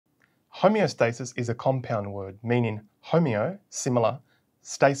Homeostasis is a compound word meaning homeo, similar,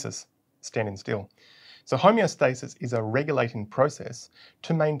 stasis, standing still. So homeostasis is a regulating process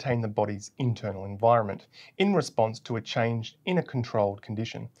to maintain the body's internal environment in response to a change in a controlled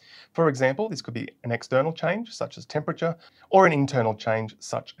condition. For example, this could be an external change such as temperature or an internal change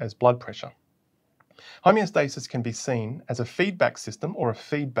such as blood pressure. Homeostasis can be seen as a feedback system or a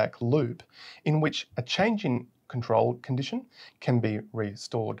feedback loop in which a change in controlled condition can be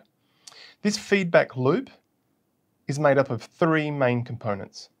restored. This feedback loop is made up of three main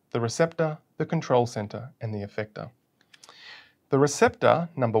components: the receptor, the control center, and the effector. The receptor,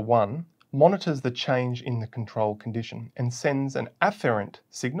 number one, monitors the change in the control condition and sends an afferent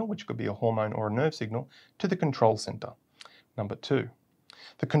signal, which could be a hormone or a nerve signal, to the control center. Number two,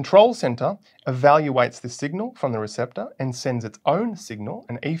 the control center evaluates the signal from the receptor and sends its own signal,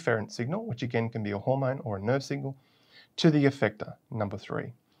 an efferent signal, which again can be a hormone or a nerve signal, to the effector. Number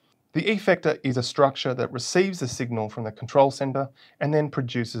three. The effector is a structure that receives the signal from the control center and then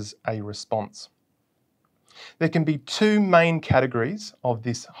produces a response. There can be two main categories of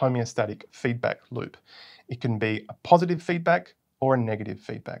this homeostatic feedback loop. It can be a positive feedback or a negative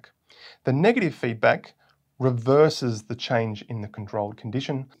feedback. The negative feedback reverses the change in the controlled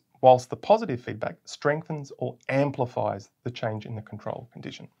condition, whilst the positive feedback strengthens or amplifies the change in the controlled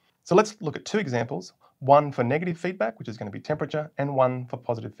condition. So let's look at two examples, one for negative feedback, which is going to be temperature, and one for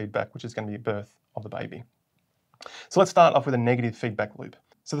positive feedback, which is going to be birth of the baby. So let's start off with a negative feedback loop.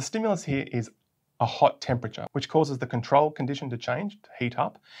 So the stimulus here is a hot temperature, which causes the control condition to change, to heat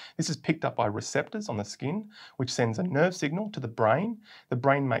up. This is picked up by receptors on the skin, which sends a nerve signal to the brain. The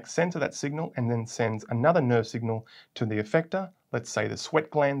brain makes sense of that signal and then sends another nerve signal to the effector, let's say the sweat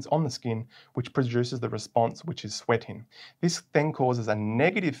glands on the skin, which produces the response, which is sweating. This then causes a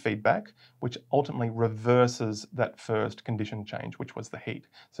negative feedback, which ultimately reverses that first condition change, which was the heat.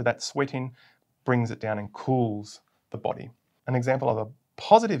 So that sweating brings it down and cools the body. An example of a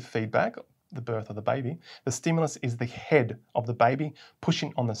positive feedback, the birth of the baby, the stimulus is the head of the baby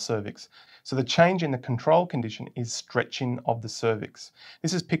pushing on the cervix. So the change in the control condition is stretching of the cervix.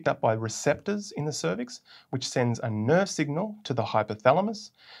 This is picked up by receptors in the cervix, which sends a nerve signal to the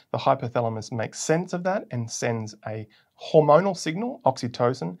hypothalamus. The hypothalamus makes sense of that and sends a hormonal signal,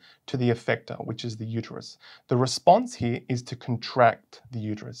 oxytocin, to the effector, which is the uterus. The response here is to contract the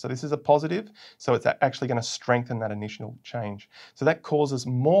uterus. So this is a positive, so it's actually going to strengthen that initial change. So that causes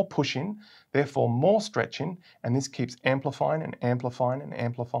more pushing, therefore more stretching, and this keeps amplifying and amplifying and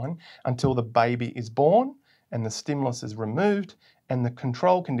amplifying until the baby is born and the stimulus is removed and the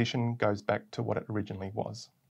control condition goes back to what it originally was.